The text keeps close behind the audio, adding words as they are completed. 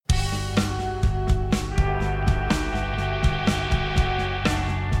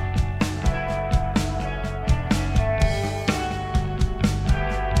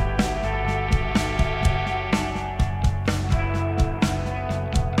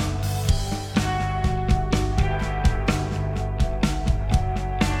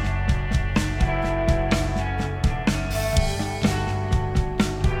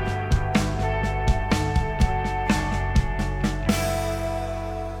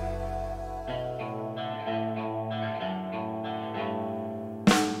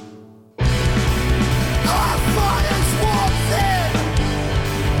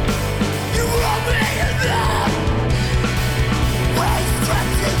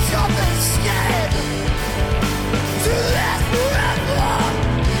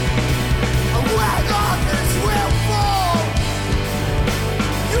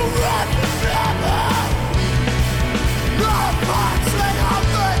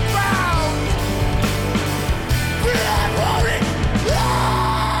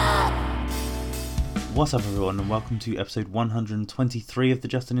What's up, everyone, and welcome to episode 123 of the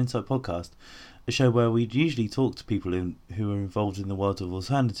Just an Insight podcast, a show where we usually talk to people who are involved in the world of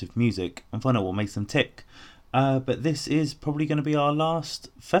alternative music and find out what makes them tick. But this is probably going to be our last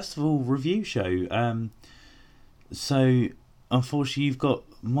festival review show. So, unfortunately, you've got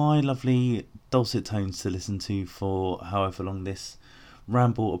my lovely dulcet tones to listen to for however long this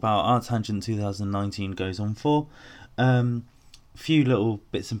ramble about Arctangent 2019 goes on for. Few little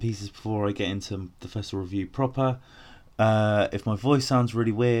bits and pieces before I get into the festival review proper. If my voice sounds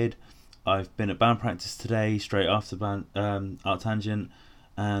really weird, I've been at band practice today straight after Arctangent,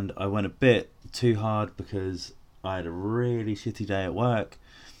 and I went a bit too hard because I had a really shitty day at work,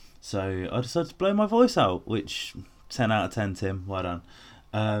 so I decided to blow my voice out, which 10 out of 10, Tim, well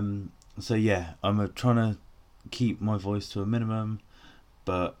done. So yeah, I'm trying to keep my voice to a minimum,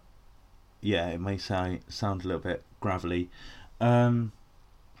 but yeah, it may sound a little bit gravelly.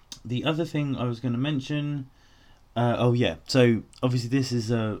 The other thing I was going to mention, so obviously this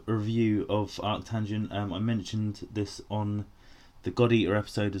is a review of Arctangent. I mentioned this on the God Eater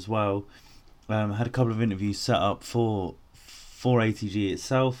episode as well. I had a couple of interviews set up for ATG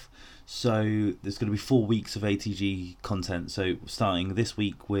itself, so there's going to be 4 weeks of ATG content, so starting this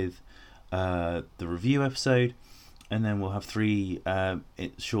week with the review episode, and then we'll have 3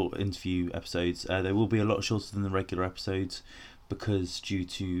 short interview episodes. They will be a lot shorter than the regular episodes because due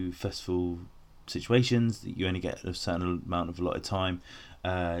to festival situations, you only get a certain amount of allotted time.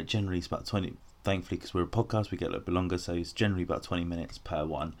 Generally it's about 20, thankfully, because we're a podcast, we get a little bit longer, so it's generally about 20 minutes per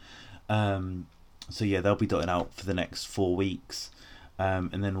one. So yeah, they'll be dotted out for the next 4 weeks,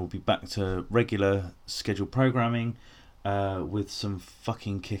 and then we'll be back to regular scheduled programming with some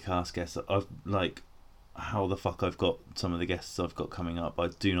fucking kick-ass guests. I've how the fuck I've got some of the guests I've got coming up, I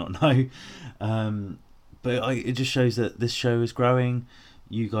do not know. But it just shows that this show is growing.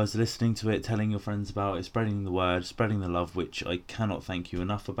 You guys are listening to it, telling your friends about it, spreading the word, spreading the love, which I cannot thank you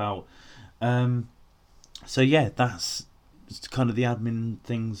enough about. So yeah, that's kind of the admin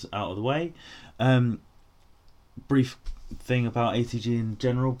things out of the way. Brief thing about ATG in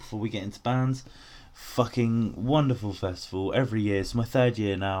general before we get into bands. Fucking wonderful festival every year. It's my 3rd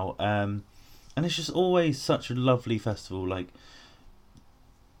year now. And it's just always such a lovely festival. Like,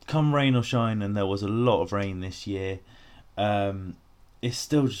 come rain or shine, and there was a lot of rain this year, it's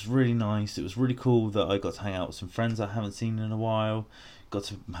still just really nice. It was really cool that I got to hang out with some friends I haven't seen in a while. Got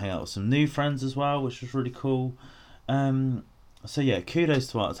to hang out with some new friends as well, which was really cool. So yeah, kudos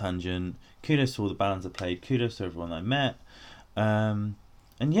to Arctangent, kudos to all the bands I played, kudos to everyone I met, and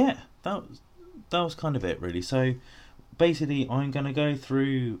yeah, that was kind of it really. So basically, I'm going to go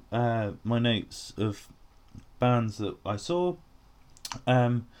through my notes of bands that I saw.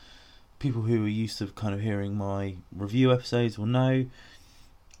 People who are used to kind of hearing my review episodes will know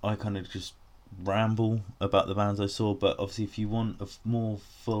I kind of just ramble about the bands I saw, but obviously if you want a more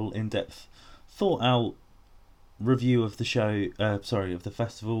full, in-depth, thought-out review of the show, of the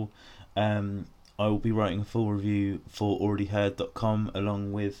festival, I will be writing a full review for alreadyheard.com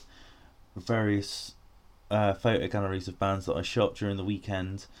along with various photo galleries of bands that I shot during the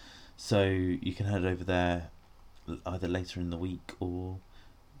weekend, so you can head over there either later in the week or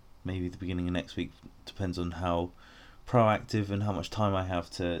maybe the beginning of next week, depends on how proactive and how much time I have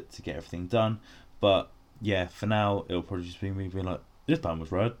to get everything done. But yeah, for now it'll probably just be me being like, this band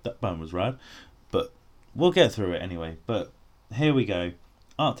was rad, that band was rad, but we'll get through it anyway. But here we go.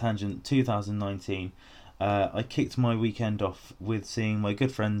 Arctangent 2019. I kicked my weekend off with seeing my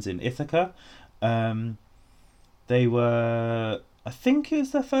good friends in Ithaca. They were, I think it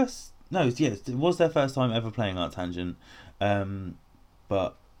was their first, it was their first time ever playing Arctangent.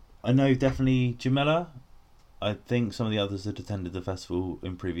 But I know definitely Jamila. I think some of the others had attended the festival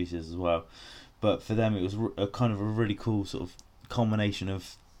in previous years as well. But for them, it was a kind of a really cool sort of culmination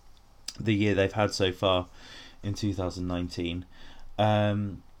of the year they've had so far in 2019.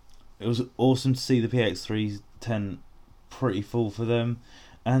 It was awesome to see the PX3 tent pretty full for them.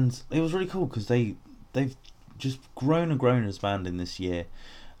 And it was really cool because they've just grown as a band in this year.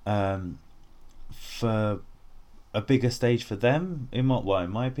 For a bigger stage for them, in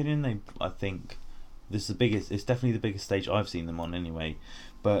my opinion, I think this is the biggest. It's definitely the biggest stage I've seen them on anyway.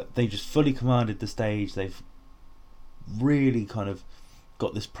 But they just fully commanded the stage. They've really kind of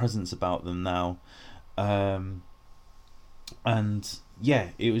got this presence about them now, and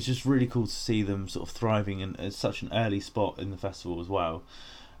yeah, it was just really cool to see them sort of thriving in at such an early spot in the festival as well.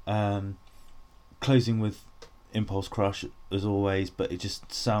 Closing with Impulse Crush as always, but it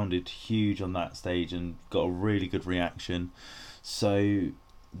just sounded huge on that stage and got a really good reaction. So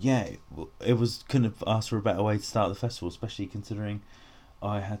yeah, it was couldn't have asked for a better way to start the festival, especially considering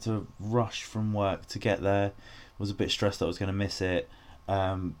I had to rush from work to get there. Was a bit stressed that I was going to miss it,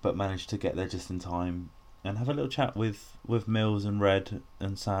 but managed to get there just in time and have a little chat with Mills and Red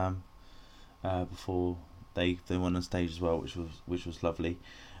and Sam before they went on stage as well, which was lovely.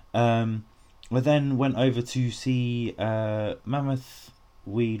 I then went over to see Mammoth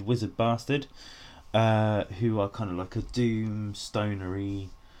Weed Wizard Bastard, who are kind of like a doom stonery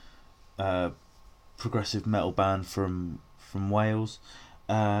progressive metal band from Wales.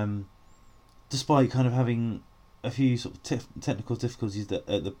 Despite kind of having a few sort of technical difficulties at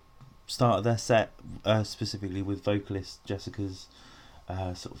the start of their set, specifically with vocalist Jessica's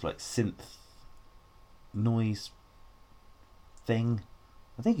sort of like synth noise thing.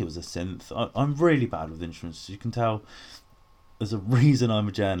 I think it was a synth. I'm really bad with instruments, as you can tell. There's a reason I'm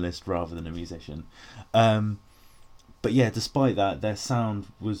a journalist rather than a musician. But yeah, despite that, their sound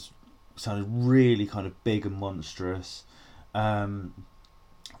sounded really kind of big and monstrous. The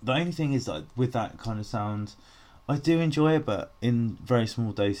only thing is that with that kind of sound, I do enjoy it, but in very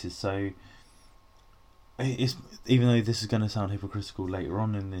small doses. So it's, even though this is going to sound hypocritical later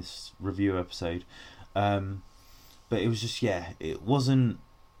on in this review episode, but it was just, yeah, it wasn't.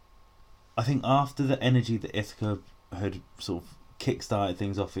 I think after the energy that Ithaca had sort of kick-started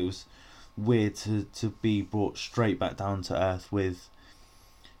things off, it was weird to be brought straight back down to earth with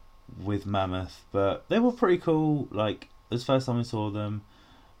Mammoth. But they were pretty cool. Like, it was the first time I saw them.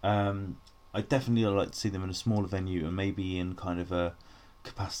 I definitely would like to see them in a smaller venue and maybe in kind of a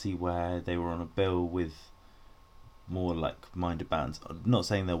capacity where they were on a bill with more like-minded bands. I'm not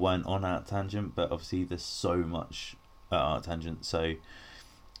saying they weren't on Arctangent, but obviously there's so much at Arctangent, so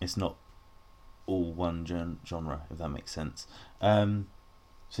it's not all one genre, if that makes sense. So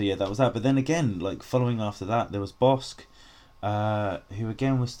yeah, that was that. But then again, like following after that, there was Bosk, who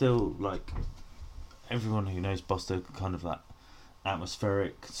again was still like, everyone who knows Bosk, kind of that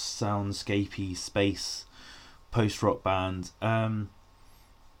atmospheric, soundscapey space post-rock band. And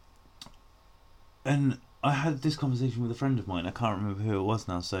I had this conversation with a friend of mine. I can't remember who it was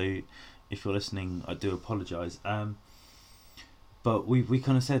now, so if you're listening, I do apologise. But we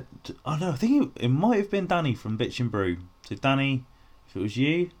kind of said, oh no, I think it might have been Danny from Bitch and Brew. So Danny, if it was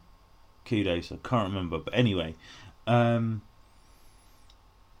you, kudos. I can't remember, but anyway, the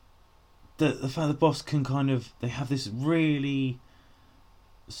fact that Bosk can kind of, they have this really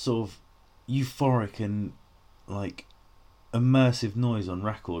sort of euphoric and like immersive noise on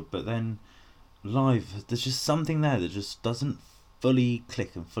record, but then live there's just something there that just doesn't fully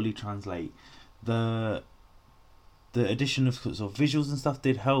click and fully translate. The addition of sort of visuals and stuff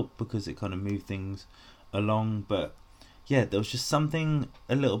did help because it kind of moved things along, but yeah, there was just something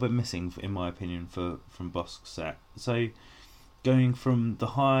a little bit missing, in my opinion, from Bosk's set. So going from the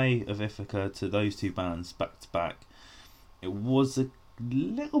high of Ithaca to those two bands back to back, it was a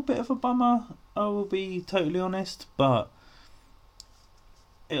little bit of a bummer, I will be totally honest, but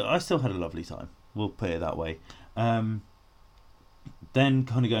I still had a lovely time, we'll put it that way. Then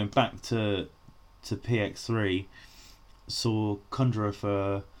kind of going back to PX3, saw Conjurer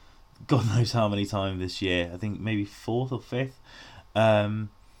for God knows how many times this year. I think maybe 4th or 5th.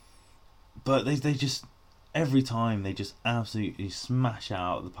 But they just, every time they just absolutely smash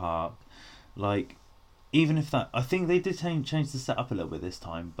out of the park. Like, even if that, I think they did change the setup a little bit this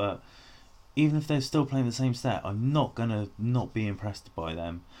time, but even if they're still playing the same set, I'm not gonna not be impressed by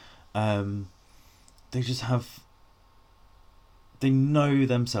them. They just have, they know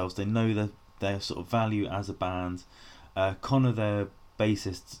themselves, they know their sort of value as a band. Connor, their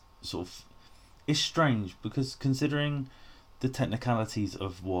bassist, sort of, it's strange because considering the technicalities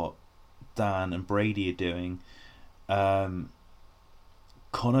of what Dan and Brady are doing,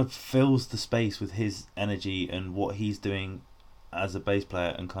 Connor fills the space with his energy and what he's doing as a bass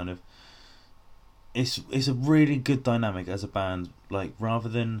player, and kind of it's a really good dynamic as a band. Like, rather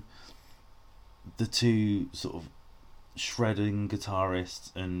than the two sort of shredding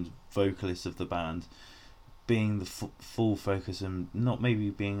guitarists and vocalists of the band being the full focus and not maybe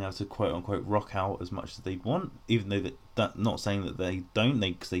being able to quote unquote rock out as much as they'd want, even though that not saying that they don't,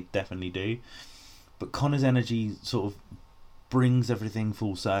 because they definitely do, but Connor's energy sort of brings everything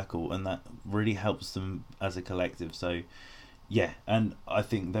full circle, and that really helps them as a collective. So yeah, and I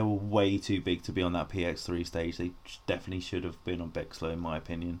think they were way too big to be on that PX3 stage. They definitely should have been on Bixler, in my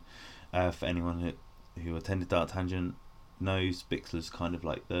opinion. For anyone who attended Arctangent knows, Bixler's kind of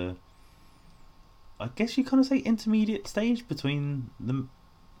like the, I guess you kind of say, intermediate stage between the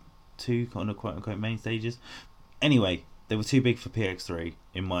two kind of quote unquote main stages. Anyway, they were too big for PX3,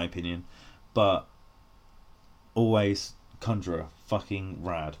 in my opinion, but always Conjurer, fucking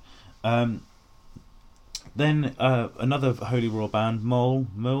rad. Then another Holy Roar band, Mole,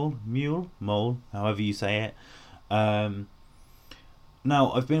 however you say it. Um,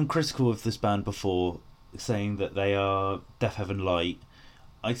 Now, I've been critical of this band before, saying that they are Deafheaven Light.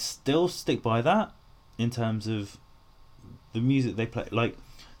 I still stick by that in terms of the music they play. Like,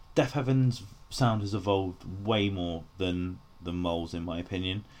 Deafheaven's sound has evolved way more than the Moles, in my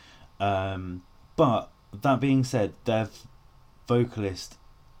opinion. But that being said, their vocalist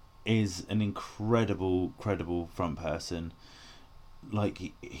is an credible front person.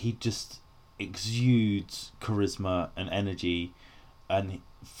 Like, he just exudes charisma and energy, and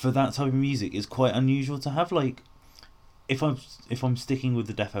for that type of music, it's quite unusual to have. Like, if I'm sticking with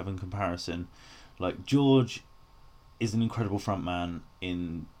the Deafheaven comparison, like, George is an incredible frontman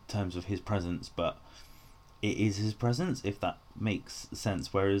in terms of his presence, but it is his presence, if that makes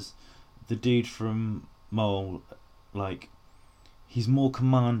sense. Whereas the dude from Mole, like, he's more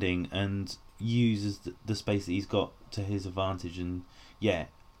commanding and uses the space that he's got to his advantage, and yeah,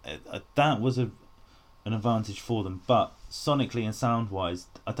 that was an advantage for them. But sonically and sound wise,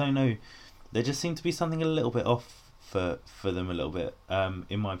 I don't know, there just seemed to be something a little bit off for them a little bit,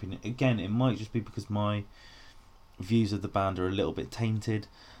 in my opinion. Again, it might just be because my views of the band are a little bit tainted,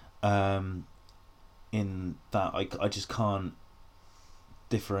 in that I just can't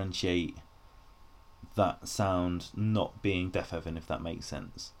differentiate that sound not being Deafheaven, if that makes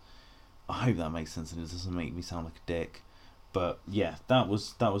sense. I hope that makes sense and it doesn't make me sound like a dick. But yeah, that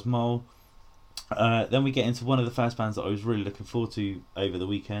was Mole. Then we get into one of the first bands that I was really looking forward to over the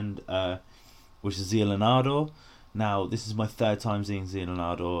weekend, which is Zealand. Now, this is my third time seeing Zealand,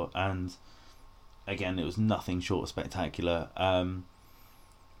 and again, it was nothing short of spectacular.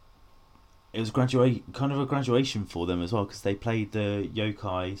 It was kind of a graduation for them as well, because they played the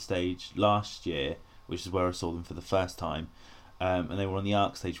Yokai stage last year, which is where I saw them for the first time, and they were on the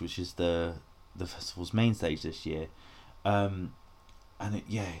Arc stage, which is the festival's main stage this year, and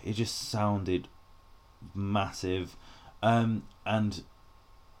it just sounded massive, and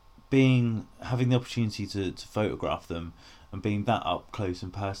having the opportunity to photograph them and being that up close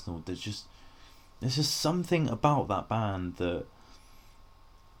and personal, there's just something about that band that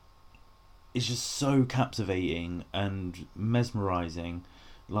is just so captivating and mesmerizing.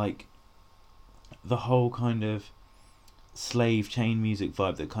 Like, the whole kind of slave chain music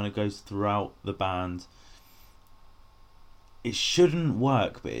vibe that kind of goes throughout the band, it shouldn't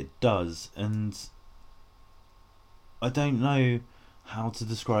work, but it does, and I don't know how to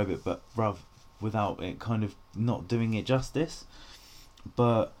describe it, but without it kind of not doing it justice.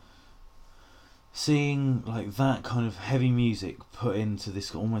 But seeing, like, that kind of heavy music put into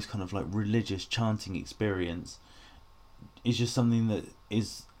this almost kind of like religious chanting experience is just something that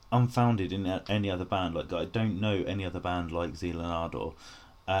is unfounded in any other band. Like, I don't know any other band like Zealand,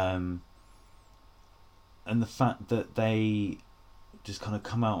 and the fact that they just kind of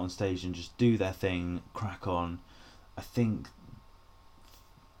come out on stage and just do their thing, crack on. I think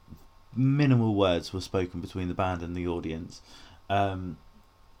minimal words were spoken between the band and the audience, and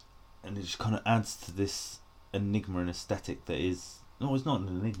it just kind of adds to this enigma and aesthetic that is... No, it's not an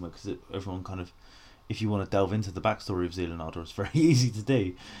enigma, because everyone kind of... If you want to delve into the backstory of Zealand, it's very easy to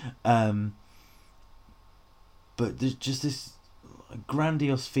do. But there's just this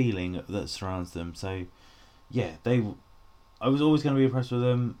grandiose feeling that surrounds them. So, yeah, I was always going to be impressed with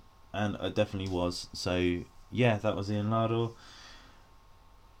them, and I definitely was. So, yeah, that was Zealand.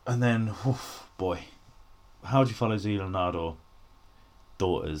 And then, boy, how do you follow Zealand?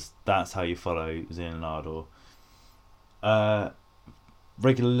 Daughters. That's how you follow Zealand.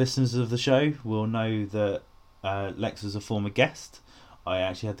 Regular listeners of the show will know that Lex was a former guest. I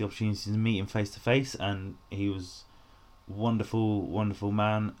actually had the opportunity to meet him face to face, and he was wonderful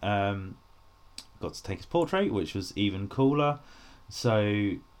man. Got to take his portrait, which was even cooler.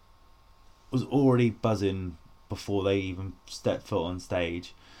 So, was already buzzing before they even stepped foot on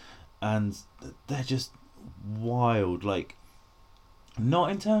stage, and they're just wild. Like,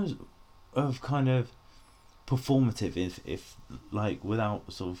 not in terms of kind of performative, if like,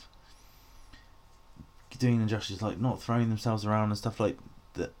 without sort of doing injustice, like not throwing themselves around and stuff like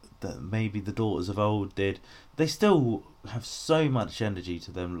that maybe the Daughters of old did. They still have so much energy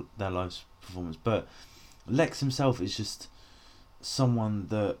to them, their live performance, but Lex himself is just someone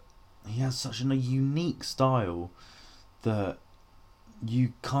that he has such a unique style that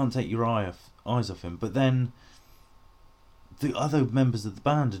you can't take your eyes off him. But then the other members of the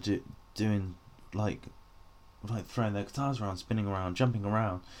band are doing like throwing their guitars around, spinning around, jumping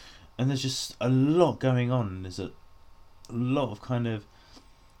around, and there's just a lot going on, and there's a lot of kind of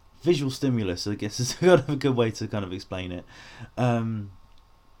visual stimulus, I guess, is kind of a good way to kind of explain it.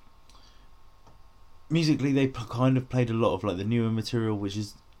 musically they kind of played a lot of like the newer material, which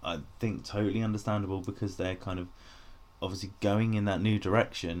is I think totally understandable because they're kind of obviously going in that new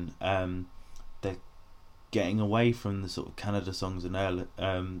direction. They're getting away from the sort of Canada songs and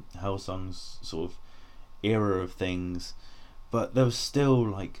Hell songs sort of era of things, but there was still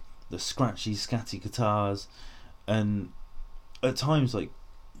like the scratchy scatty guitars, and at times like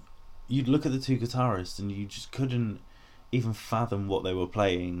you'd look at the two guitarists and you just couldn't even fathom what they were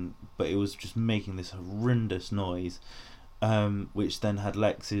playing, but it was just making this horrendous noise, which then had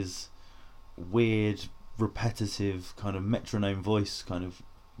Lex's weird repetitive kind of metronome voice kind of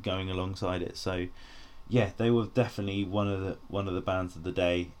going alongside it. So yeah, they were definitely one of the bands of the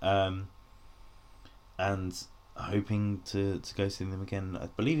day, and hoping to go see them again. I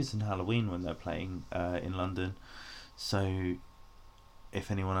believe it's in Halloween when they're playing in London, so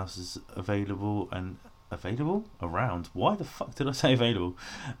if anyone else is available around, why the fuck did I say available,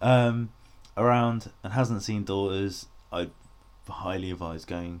 around and hasn't seen Daughters, I'd highly advise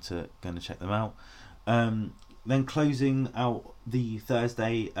going to check them out. Then closing out the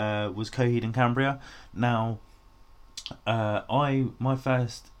Thursday was Coheed and Cambria. Now my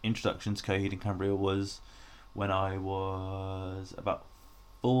first introduction to Coheed and Cambria was when I was about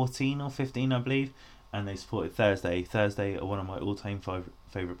 14 or 15, I believe, and they supported Thursday. Thursday are one of my all-time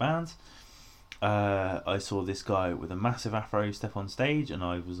favourite bands. I saw this guy with a massive afro step on stage, and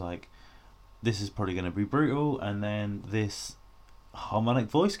I was like, this is probably going to be brutal. And then this harmonic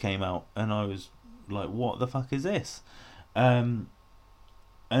voice came out, and I was like, what the fuck is this? And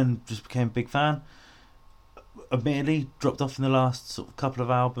just became a big fan. Admittedly, dropped off in the last sort of couple of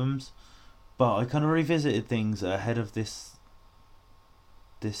albums, but I kind of revisited things ahead of this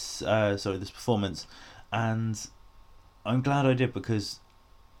performance, and I'm glad I did, because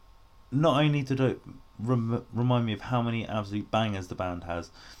not only did it remind me of how many absolute bangers the band has,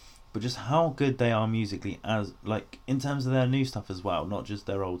 but just how good they are musically, as like in terms of their new stuff as well, not just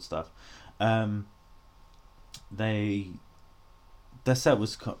their old stuff. Their set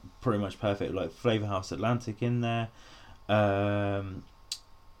was pretty much perfect, like Flavor House Atlantic in there.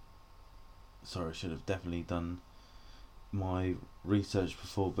 Sorry, I should have definitely done my research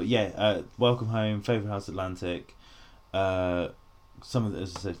before, but yeah, Welcome Home, Flavor House Atlantic, some of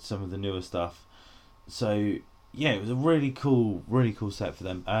the newer stuff. So yeah, it was a really cool set for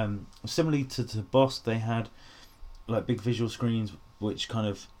them. Similarly to Bossk, they had like big visual screens which kind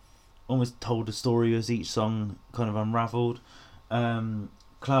of almost told a story as each song kind of unravelled.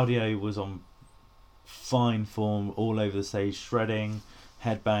 Claudio was on fine form all over the stage, shredding,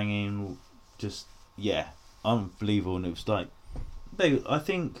 headbanging, just unbelievable. And it was like, I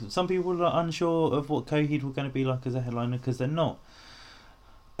think some people were unsure of what Coheed were going to be like as a headliner, because they're not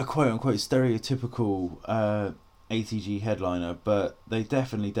a quote-unquote stereotypical ATG headliner, but they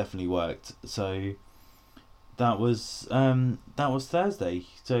definitely worked. So that was Thursday.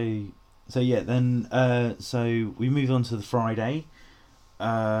 So yeah, then so we moved on to the Friday.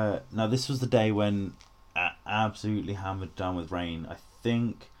 Now this was the day when absolutely hammered down with rain. I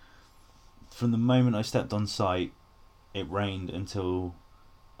think from the moment I stepped on site, it rained until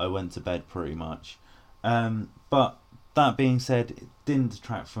I went to bed pretty much. But that being said, it didn't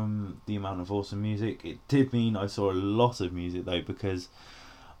detract from the amount of awesome music. It did mean I saw a lot of music though, because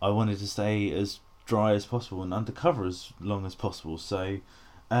I wanted to stay as dry as possible and undercover as long as possible. So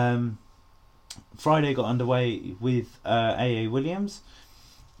Friday got underway with A.A. Williams.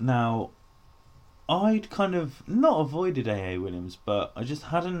 Now, I'd kind of not avoided A.A. Williams, but I just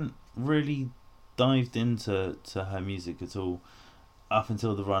hadn't really dived into her music at all up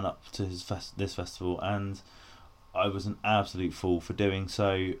until the run up to this festival, and I was an absolute fool for doing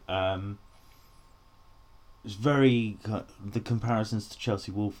so. It's very, the comparisons to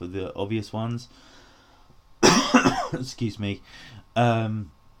Chelsea Wolfe are the obvious ones. Excuse me. But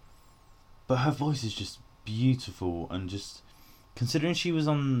her voice is just beautiful, and just considering she was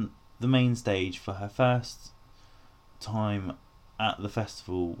on the main stage for her first time at the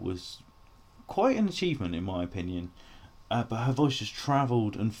festival was quite an achievement in my opinion. But her voice just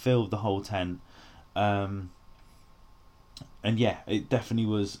travelled and filled the whole tent. And yeah, it definitely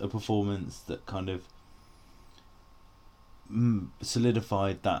was a performance that kind of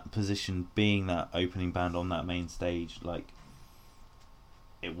solidified that position, being that opening band on that main stage. Like,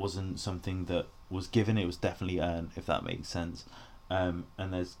 it wasn't something that was given, it was definitely earned, if that makes sense. And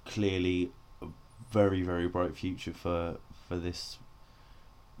there's clearly a very, very bright future for this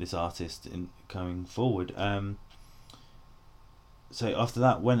artist in coming forward. So after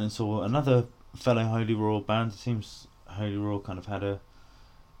that, went and saw another fellow Holy Roar band. It seems Holy Roar kind of had a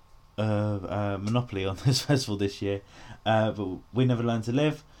monopoly on this festival this year, but We Never Learn to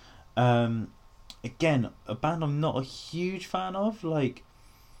Live. again, a band I'm not a huge fan of. Like,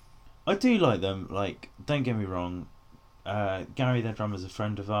 I do like them. Like, don't get me wrong. Gary, their drummer, is a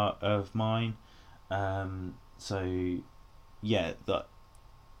friend of mine. So yeah, that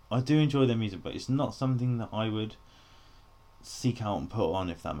I do enjoy their music, but it's not something that I would seek out and put on,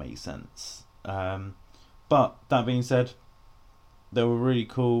 if that makes sense. But that being said, they were really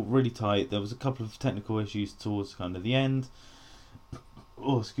cool, really tight. There was a couple of technical issues towards kind of the end.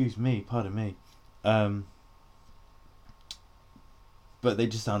 Oh, excuse me, pardon me. But they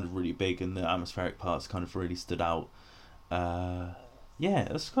just sounded really big, and the atmospheric parts kind of really stood out. Yeah,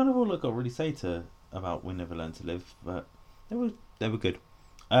 that's kind of all I got to really say about We Never Learned to Live, but they were good.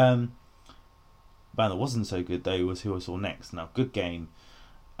 Band that wasn't so good though was Who I Saw Next. Now, Good Game.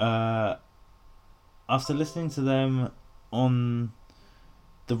 After listening to them on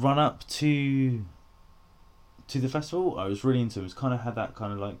the run up to the festival, I was really into them. It's kind of had that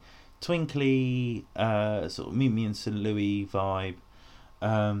kind of like twinkly sort of Meet Me in St. Louis vibe.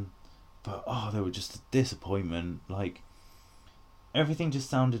 But they were just a disappointment. Like, everything just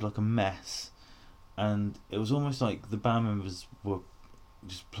sounded like a mess, and it was almost like the band members were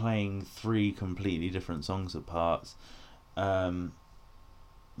just playing 3 completely different songs at parts. Yeah,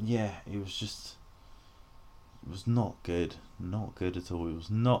 it was not good at all. It was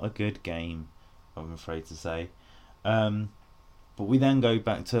not a good game, I'm afraid to say. But we then go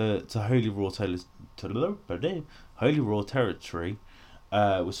back to Holy Raw Territory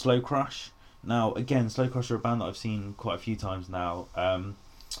with Slow Crush. Now, again, Slow Crush are a band that I've seen quite a few times now.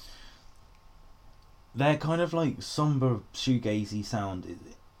 They're kind of like somber, shoegazy sound.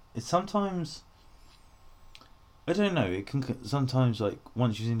 It's sometimes, I don't know, it can sometimes, like,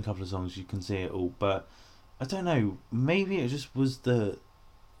 once you've seen a couple of songs, you can see it all, but I don't know, maybe it just was the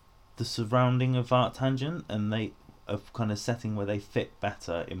surrounding of Arctangent, and they of kind of setting where they fit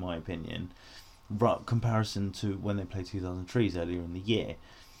better, in my opinion, comparison to when they played 2003s earlier in the year.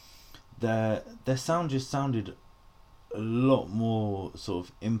 Their sound just sounded a lot more sort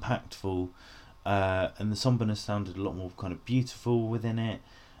of impactful, and the somberness sounded a lot more kind of beautiful within it.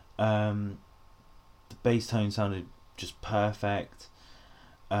 The bass tone sounded just perfect,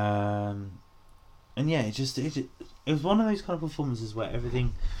 and yeah, it was one of those kind of performances where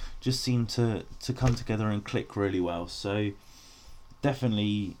everything just seemed to come together and click really well. So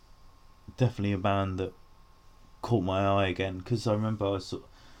definitely a band that caught my eye again, because I remember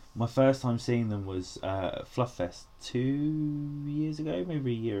my first time seeing them was Fluff Fest 2 years ago,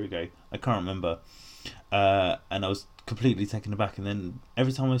 maybe a year ago, I can't remember, and I was completely taken aback. And then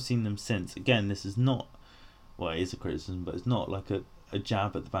every time I've seen them since, again, this is not, well, it is a criticism, but it's not like a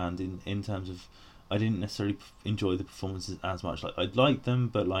jab at the band in terms of, I didn't necessarily enjoy the performances as much. Like, I liked them,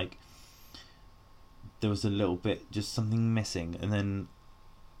 but like there was a little bit, just something missing. And then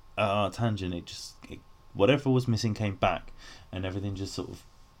at Tangent, whatever was missing came back, and everything just sort of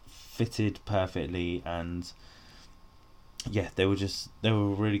fitted perfectly. And yeah, they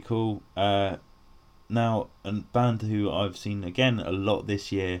were really cool. Now, a band who I've seen again a lot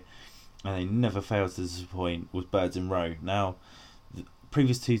this year, and they never fail to disappoint, was Birds in Row. Now, the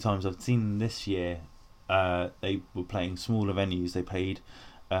previous 2 times I've seen them this year, they were playing smaller venues. They played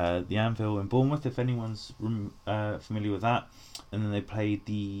the Anvil in Bournemouth, if anyone's familiar with that, and then they played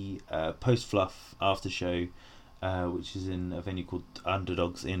the Post Fluff after show, which is in a venue called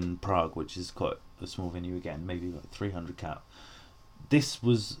Underdogs in Prague, which is quite a small venue again, maybe like 300 cap. This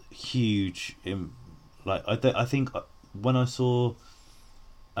was huge. I think when I saw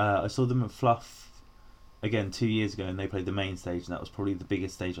them at Fluff again 2 years ago, and they played the main stage, and that was probably the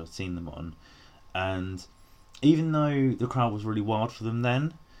biggest stage I've seen them on. And even though the crowd was really wild for them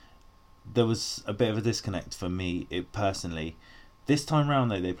then, there was a bit of a disconnect for me, personally. This time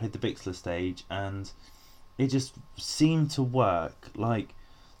round though, they played the Bixler stage, and it just seemed to work. Like,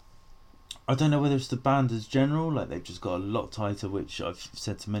 I don't know whether it's the band as general, like they've just got a lot tighter, which I've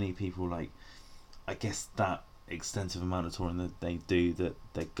said to many people, like, I guess that extensive amount of touring that they do, that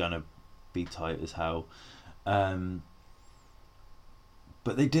they're gonna be tight as hell.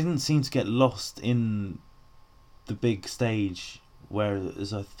 But they didn't seem to get lost in the big stage,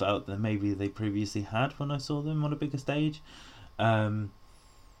 whereas I felt that maybe they previously had when I saw them on a bigger stage.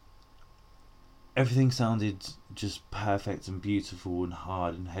 Everything sounded just perfect and beautiful and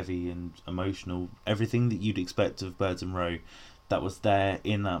hard and heavy and emotional. Everything that you'd expect of Birds in Row, that was there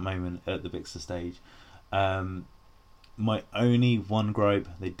in that moment at the Bixler stage. My only one gripe,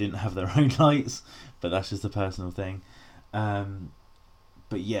 they didn't have their own lights, but that's just a personal thing.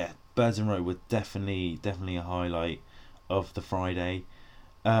 But yeah, Birds in Row were definitely a highlight of the Friday.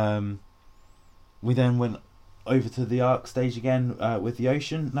 We then went over to the Arc stage again with The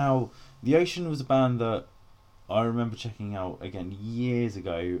Ocean. Now, The Ocean was a band that I remember checking out again years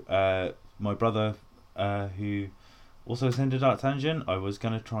ago. My brother, who also attended Arctangent, I was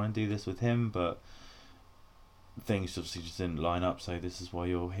going to try and do this with him, but things obviously just didn't line up, so this is why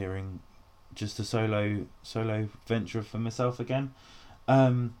you're hearing just a solo venture for myself again.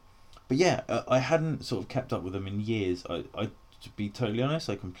 But yeah, I hadn't sort of kept up with them in years. I to be totally honest,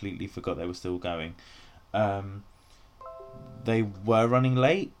 I completely forgot they were still going. They were running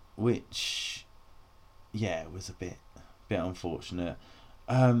late, which was a bit unfortunate.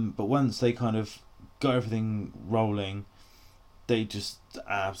 But once they kind of got everything rolling, they just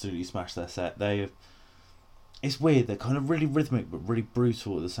absolutely smashed their set. It's weird. They're kind of really rhythmic but really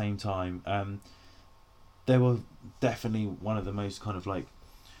brutal at the same time. They were definitely one of the most kind of like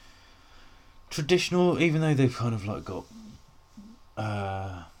traditional, even though they've kind of like got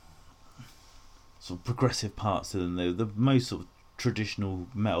sort of progressive parts to them. They're the most sort of traditional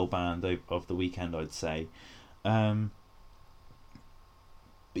metal band of the weekend, I'd say. But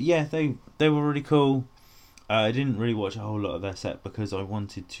yeah, they were really cool. I didn't really watch a whole lot of their set because I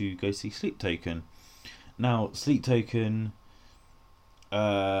wanted to go see Sleep Token. Now, Sleep Token,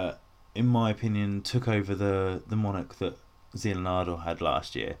 in my opinion, took over the monarch that Zeal & Ardor had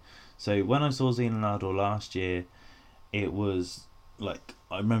last year. So when I saw Zeal & Ardor last year, it was like,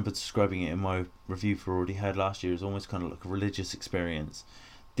 I remember describing it in my review for Already Heard last year as almost kind of like a religious experience.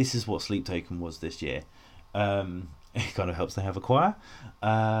 This is what Sleep Token was this year. It kind of helps they have a choir.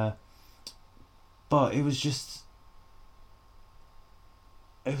 But it was just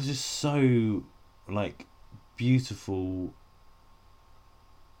so like beautiful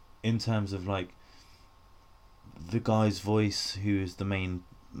in terms of like the guy's voice, who is the main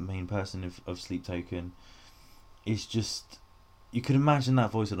person of Sleep Token, is just, you could imagine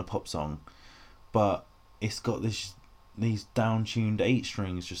that voice in a pop song, but it's got these down-tuned 8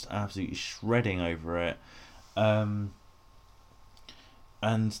 strings just absolutely shredding over it, and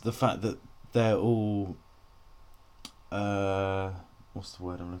the fact that they're all what's the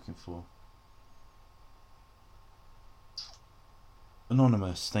word I'm looking for?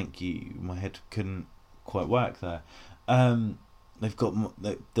 Anonymous. Thank you. My head couldn't quite work there. They've got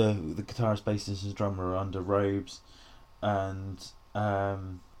the guitarist, bassist, and drummer are under robes, and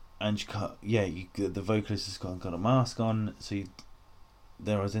you can't, the vocalist has got a mask on, so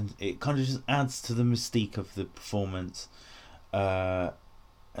it kind of just adds to the mystique of the performance, and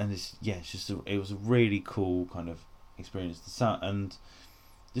it was a really cool kind of experience. The sound and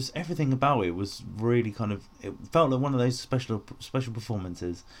just everything about it was really kind of, it felt like one of those special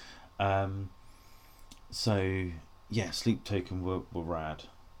performances. So yeah, Sleep Token were rad.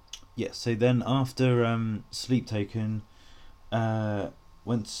 Yeah, so then after Sleep Token,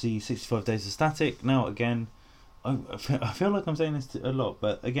 went to see 65 Days of Static. Now again, I feel like I'm saying this a lot,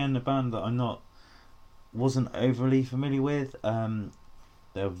 but again, a band that wasn't overly familiar with.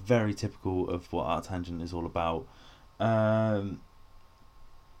 They're very typical of what Arctangent is all about. I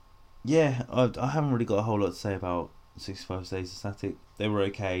haven't really got a whole lot to say about 65 Days of Static. They were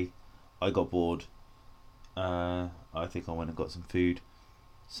okay. I got bored. I think I went and got some food,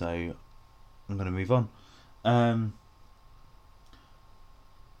 so I'm going to move on.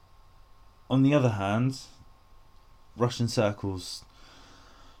 On the other hand, Russian Circles,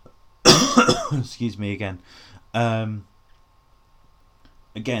 excuse me again,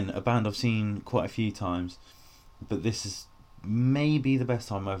 again, a band I've seen quite a few times, but this is maybe the best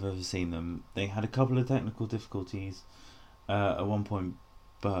time I've ever seen them. They had a couple of technical difficulties at one point,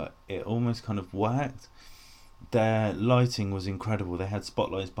 but it almost kind of worked. Their lighting was incredible. They had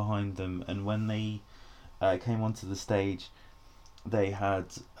spotlights behind them, and when they came onto the stage, they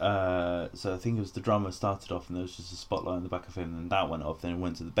had so I think it was the drummer started off and there was just a spotlight on the back of him, and that went off, then it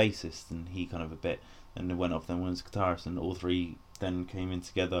went to the bassist and he kind of a bit, and it went off, then went to the guitarist, and all three then came in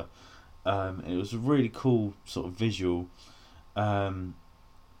together. It was a really cool sort of visual, and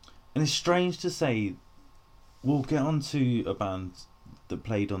it's strange to say, we'll get on to a band that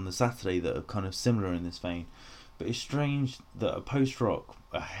played on the Saturday that are kind of similar in this vein, but it's strange that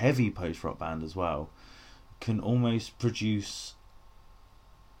a heavy post-rock band as well, can almost produce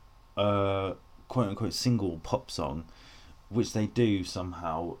a quote-unquote single pop song, which they do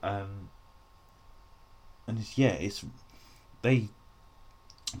somehow, and they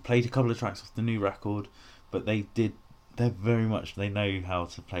played a couple of tracks off the new record, but they know how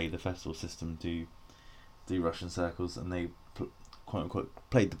to play the festival system, do Russian Circles, and they quote unquote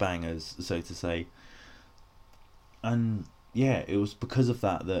played the bangers, so to say. And yeah, it was because of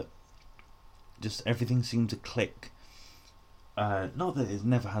that just everything seemed to click. Not that it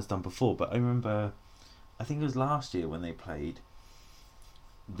never has done before, but I remember, I think it was last year when they played,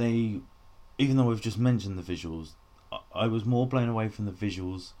 they even though we've just mentioned the visuals, I was more blown away from the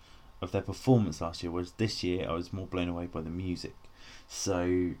visuals of their performance last year, whereas this year I was more blown away by the music.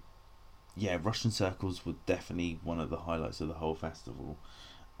 So, yeah, Russian Circles were definitely one of the highlights of the whole festival.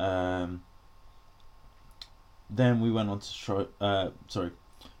 Then we went on to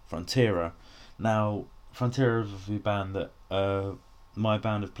Frontierer. Now, Frontierer is a band that my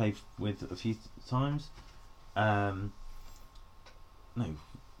band have played with a few times.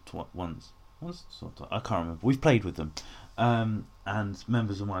 Once. I can't remember. We've played with them, and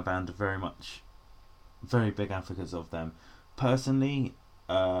members of my band are very big advocates of them. Personally,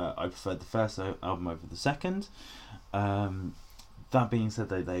 I preferred the first album over the second. That being said,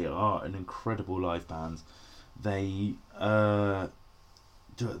 they are an incredible live band. They're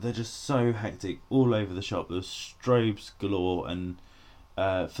just so hectic all over the shop. There's strobes galore, and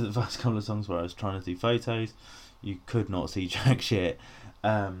for the first couple of songs where I was trying to do photos, you could not see jack shit.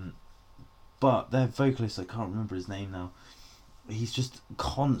 But their vocalist, I can't remember his name now, he's just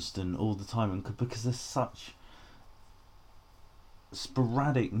constant all the time, and because there's such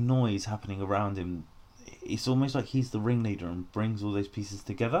sporadic noise happening around him, it's almost like he's the ringleader and brings all those pieces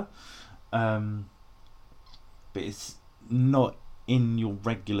together. But it's not in your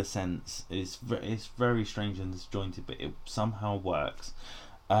regular sense. It's very strange and disjointed, but it somehow works.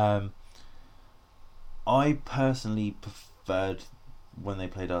 I personally preferred when they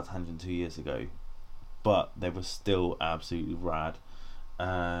played Arctangent 2 years ago, but they were still absolutely rad.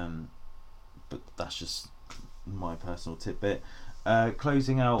 But that's just my personal tidbit.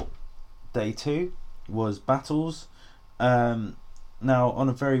 Closing out day 2 was Battles. Now, on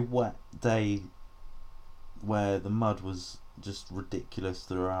a very wet day where the mud was just ridiculous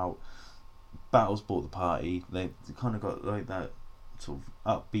throughout, Battles brought the party. They kind of got like that sort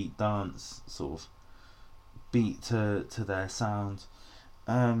of upbeat dance sort of beat to their sound,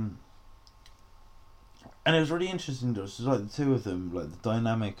 and it was really interesting. Just like the two of them, like the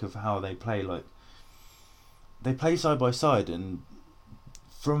dynamic of how they play. Like they play side by side, and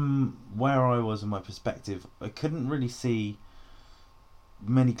from where I was in my perspective, I couldn't really see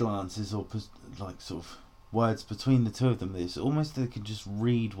many glances or like sort of words between the two of them. It's almost they could just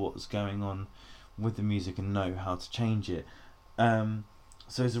read what's going on with the music and know how to change it. So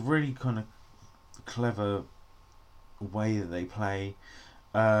it's a really kind of clever way that they play.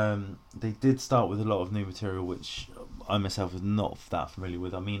 They did start with a lot of new material, which I myself was not that familiar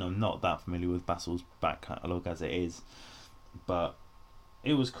with. I mean, I'm not that familiar with Battles' back catalogue as it is, but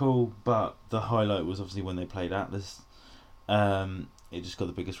it was cool. But the highlight was obviously when they played Atlas. It just got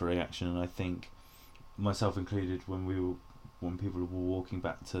the biggest reaction, and I think myself included, when people were walking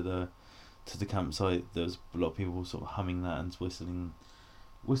back to the campsite, there was a lot of people sort of humming that and whistling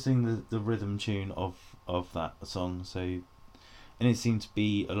the rhythm tune of that song. So, and it seemed to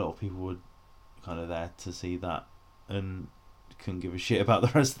be a lot of people were kind of there to see that and couldn't give a shit about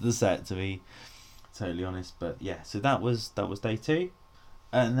the rest of the set, to be totally honest. But yeah, so that was day 2,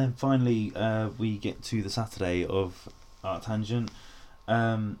 and then finally we get to the Saturday of Arctangent.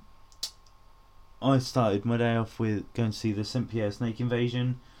 I started my day off with going to see the St. Pierre Snake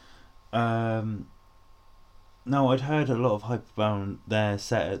Invasion. Now, I'd heard a lot of hype about their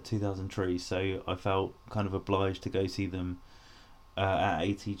set at 2003, so I felt kind of obliged to go see them at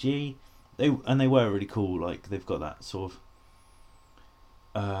ATG. They were really cool. Like, they've got that sort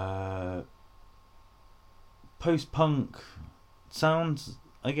of post-punk sound,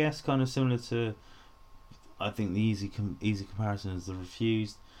 I guess, kind of similar to, I think the easy comparison is The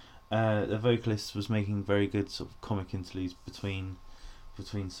Refused. The vocalist was making very good sort of comic interludes between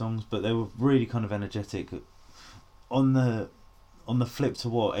songs, but they were really kind of energetic. On the flip to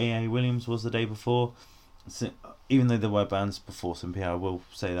what A.A. Williams was the day before, so, even though there were bands before St. Pierre, I will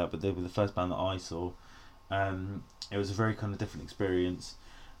say that, but they were the first band that I saw. It was a very kind of different experience,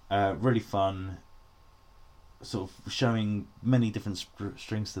 really fun, sort of showing many different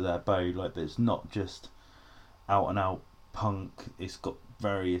strings to their bow. Like, it's not just out and out punk, it's got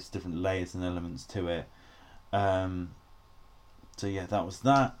various different layers and elements to it. So yeah, that was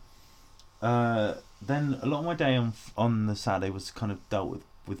that. Then a lot of my day on the Saturday was kind of dealt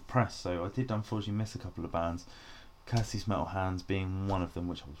with press, so I did unfortunately miss a couple of bands, Kirsty's Metal Hands being one of them,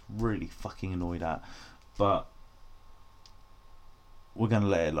 which I was really fucking annoyed at, but we're going to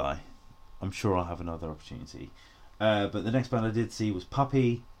let it lie. I'm sure I'll have another opportunity. But the next band I did see was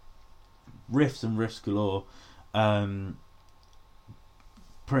Puppy. Riffs galore.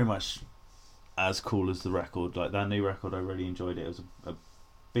 Pretty much as cool as the record. Like, that new record, I really enjoyed it. It was a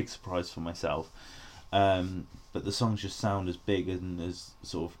big surprise for myself. But the songs just sound as big and as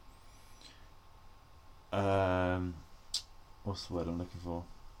sort of what's the word I'm looking for?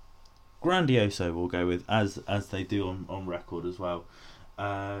 Grandioso we'll go with, as they do on record as well.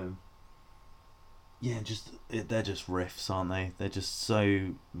 They're just riffs, aren't they? They're just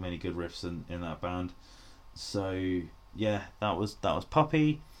so many good riffs in that band. So yeah, that was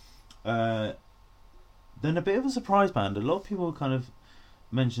Puppy. Then a bit of a surprise band. A lot of people kind of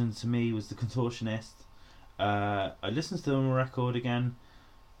mentioned to me was the Contortionist. I listened to them on record again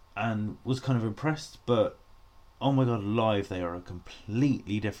and was kind of impressed, but oh my god, live they are a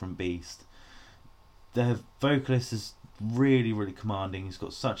completely different beast. Their vocalist is really, really commanding. He's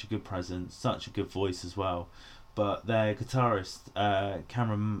got such a good presence, such a good voice as well. But their guitarist,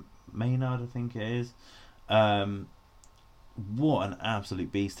 Cameron Maynard, I think it is, what an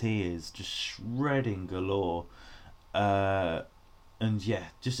absolute beast he is, just shredding galore. And yeah,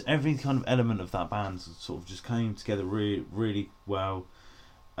 just every kind of element of that band sort of just came together really, really well.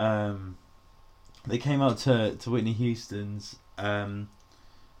 They came out to Whitney Houston's And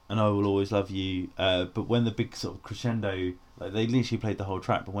I Will Always Love You, but when the big sort of crescendo, like they literally played the whole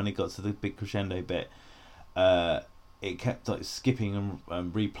track, but when it got to the big crescendo bit, it kept like skipping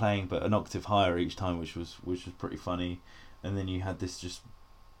and replaying, but an octave higher each time, which was pretty funny. And then you had this just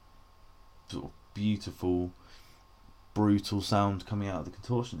sort of beautiful, brutal sound coming out of the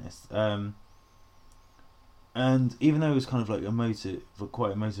Contortionist. And even though it was kind of like emotive, but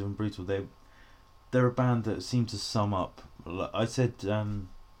quite emotive and brutal, they're a band that seemed to sum up. Like I said,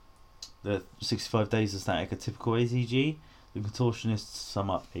 the 65 Days of Static are typical ATG. The Contortionists sum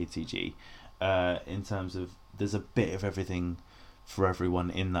up ATG in terms of there's a bit of everything for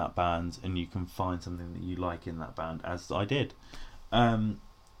everyone in that band, and you can find something that you like in that band, as I did. After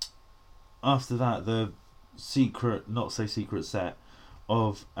that, the secret, not so secret set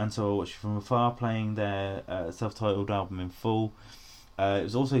of And So I Watch You From Afar playing their self-titled album in full. It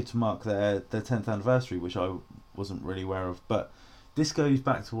was also to mark their 10th anniversary, which I wasn't really aware of, but this goes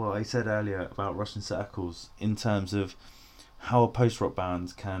back to what I said earlier about Russian Circles in terms of how a post-rock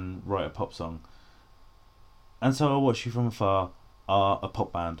band can write a pop song. And So I Watch You From Afar are a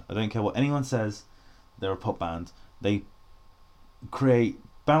pop band. I don't care what anyone says, they're a pop band. They create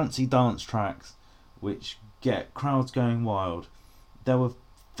bouncy dance tracks which get crowds going wild. There were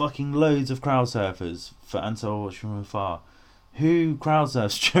fucking loads of crowd surfers for And So I Watch You From Afar. Who crowd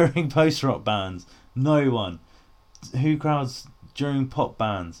surfs during post-rock bands? No one. Who crowds during pop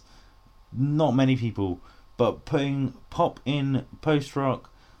bands? Not many people. But putting pop in post-rock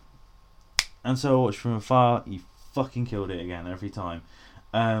And So I Watch From Afar, you fucking killed it again every time.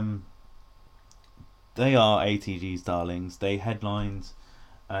 They are ATG's darlings. They headlined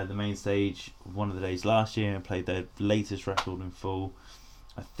the main stage one of the days last year and played their latest record in full.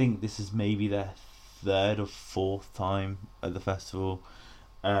 I think this is maybe their third or fourth time at the festival.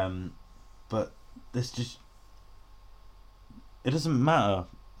 But this just, it doesn't matter.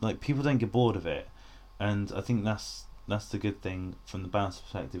 Like, people don't get bored of it, and I think that's the good thing from the band's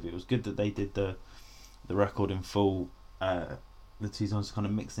perspective. It was good that they did the record in full. The two songs to kind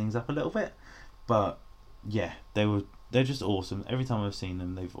of mix things up a little bit, but yeah, they're just awesome. Every time I've seen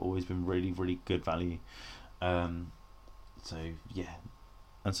them, they've always been really, really good value. So yeah,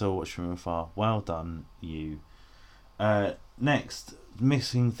 And So I Watch From Afar. Well done, you. Next,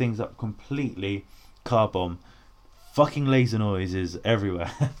 mixing things up completely, Car Bomb. Fucking laser noises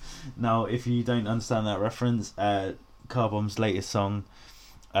everywhere. Now, if you don't understand that reference, Car Bomb's latest song,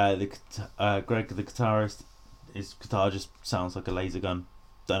 Greg the guitarist, his guitar just sounds like a laser gun.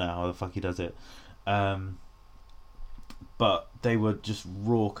 Don't know how the fuck he does it. But they were just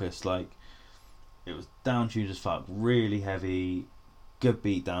raucous. Like, it was down tuned as fuck, really heavy, good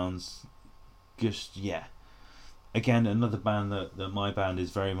beat downs. Just, yeah. Again, another band that my band is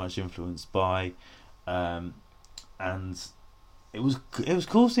very much influenced by. And it was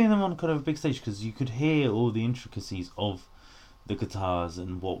cool seeing them on kind of a big stage, because you could hear all the intricacies of the guitars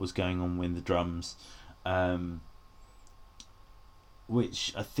and what was going on with the drums,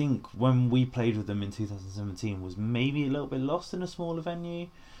 which I think when we played with them in 2017 was maybe a little bit lost in a smaller venue,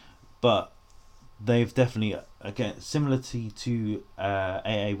 but they've definitely, again, similar to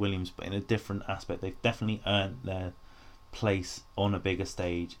A.A. Williams, but in a different aspect, they've definitely earned their place on a bigger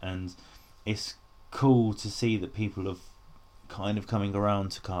stage, and it's cool to see that people have kind of coming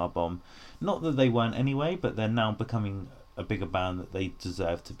around to Car Bomb. Not that they weren't anyway, but they're now becoming a bigger band that they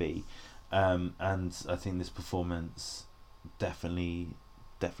deserve to be. And I think this performance definitely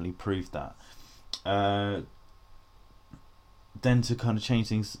proved that. Then to kind of change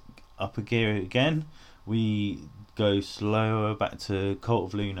things up a gear again, we go slower back to Cult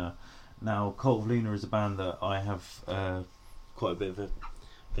of Luna. Now, Cult of Luna is a band that I have quite a bit of a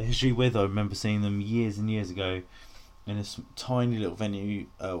history with. I remember seeing them years and years ago in a tiny little venue.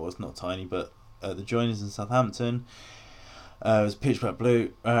 Well, it's not tiny, but the Joiners in Southampton. It was a pitch black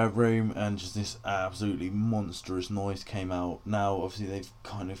blue room, and just this absolutely monstrous noise came out. Now, obviously, they've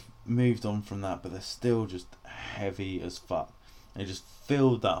kind of moved on from that, but they're still just heavy as fuck. They just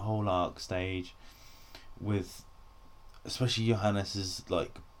filled that whole Ark stage with, especially Johannes's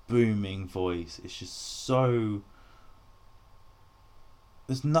like booming voice. It's just so.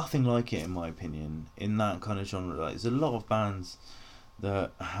 There's nothing like it, in my opinion, in that kind of genre. Like, there's a lot of bands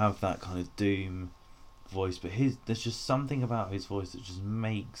that have that kind of doom voice, but there's just something about his voice that just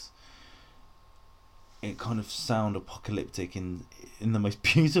makes it kind of sound apocalyptic in the most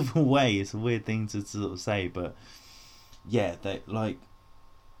beautiful way. It's a weird thing to sort of say, but yeah, they're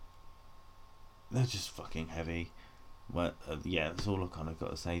just fucking heavy. Well, yeah, that's all I kind of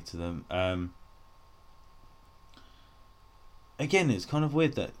got to say to them. Again, it's kind of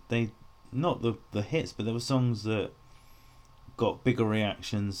weird that they, not the hits, but there were songs that got bigger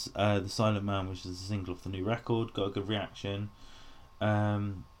reactions. The Silent Man, which is a single of the new record, got a good reaction.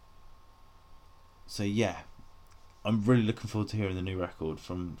 So yeah, I'm really looking forward to hearing the new record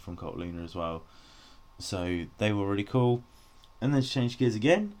from Cult Luna as well. So they were really cool. And then to change gears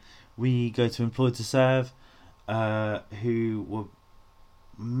again, we go to Employed to Serve, who were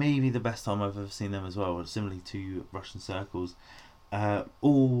maybe the best time I've ever seen them as well, similarly to Russian Circles.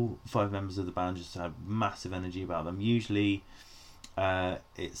 All 5 members of the band just had massive energy about them. Usually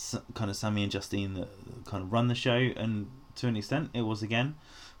it's kind of Sammy and Justine that kind of run the show, and to an extent it was again,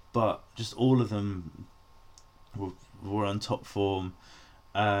 but just all of them were on top form.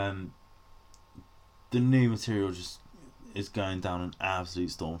 The new material just is going down an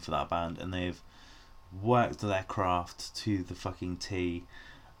absolute storm for that band, and they've worked their craft to the fucking T.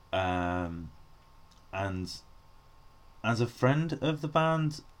 And as a friend of the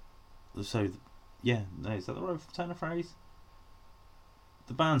band, so yeah, no, is that the right turn of phrase?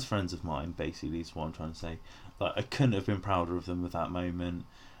 The band's friends of mine, basically, is what I'm trying to say. Like, I couldn't have been prouder of them with that moment.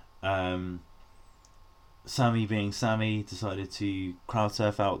 Sammy, being Sammy, decided to crowd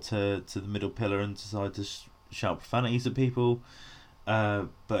surf out to the middle pillar and decided to shout profanities at people. But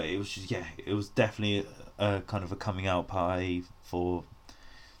it was just, yeah, it was definitely a kind of a coming out party for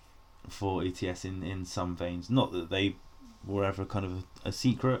ETS in some veins. Not that they were ever kind of a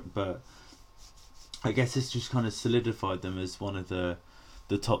secret, but I guess it's just kind of solidified them as one of the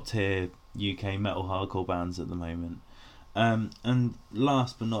top tier UK metal hardcore bands at the moment. And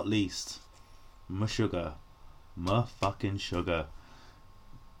last but not least, Meshuggah. My fucking sugar.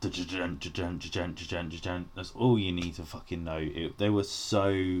 That's all you need to fucking know. They were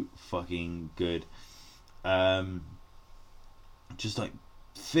so fucking good. Just like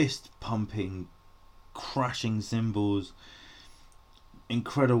fist pumping, crashing cymbals,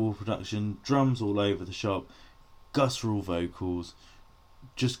 incredible production, drums all over the shop, guttural vocals,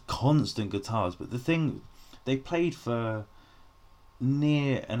 just constant guitars. But the thing, they played for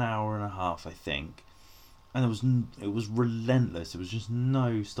near an hour and a half, I think, and it was relentless. There was just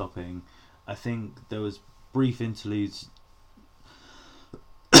no stopping. I think there was brief interludes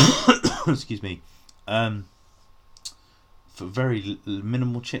excuse me, for very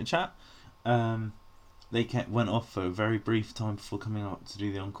minimal chit chat. They went off for a very brief time before coming out to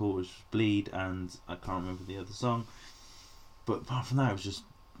do the encore, which was Bleed, and I can't remember the other song. But apart from that, it was just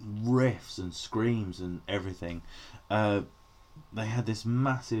riffs and screams and everything. They had this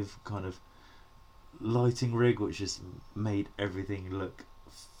massive kind of lighting rig which just made everything look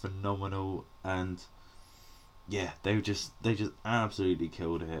phenomenal, and yeah, they just absolutely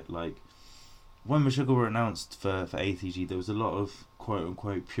killed it. Like, when Meshuggah were announced for ATG, there was a lot of quote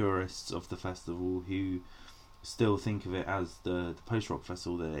unquote purists of the festival who still think of it as the post rock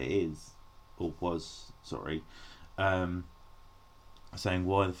festival that it is, or was, sorry, saying,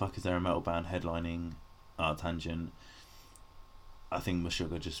 why the fuck is there a metal band headlining Arctangent? I think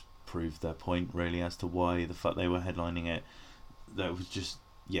Meshuggah just proved their point, really, as to why the fuck they were headlining it. That was just,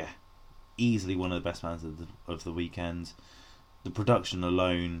 yeah, easily one of the best bands of the weekend. The production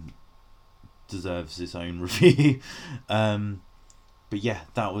alone deserves its own review. But yeah,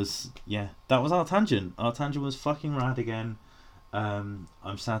 that was Arctangent. Arctangent was fucking rad again. I'm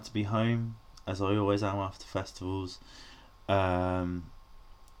sad to be home, as I always am after festivals. And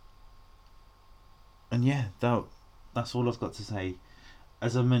yeah, that's all I've got to say.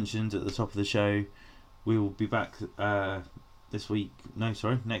 As I mentioned at the top of the show, we will be back next week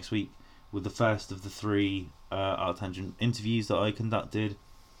with the first of the 3 Arctangent interviews that I conducted.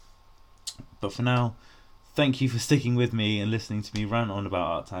 But for now, thank you for sticking with me and listening to me rant on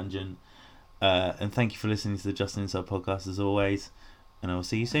about Arctangent. And thank you for listening to the Just Inside podcast as always. And I will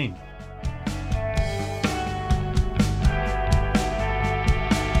see you soon.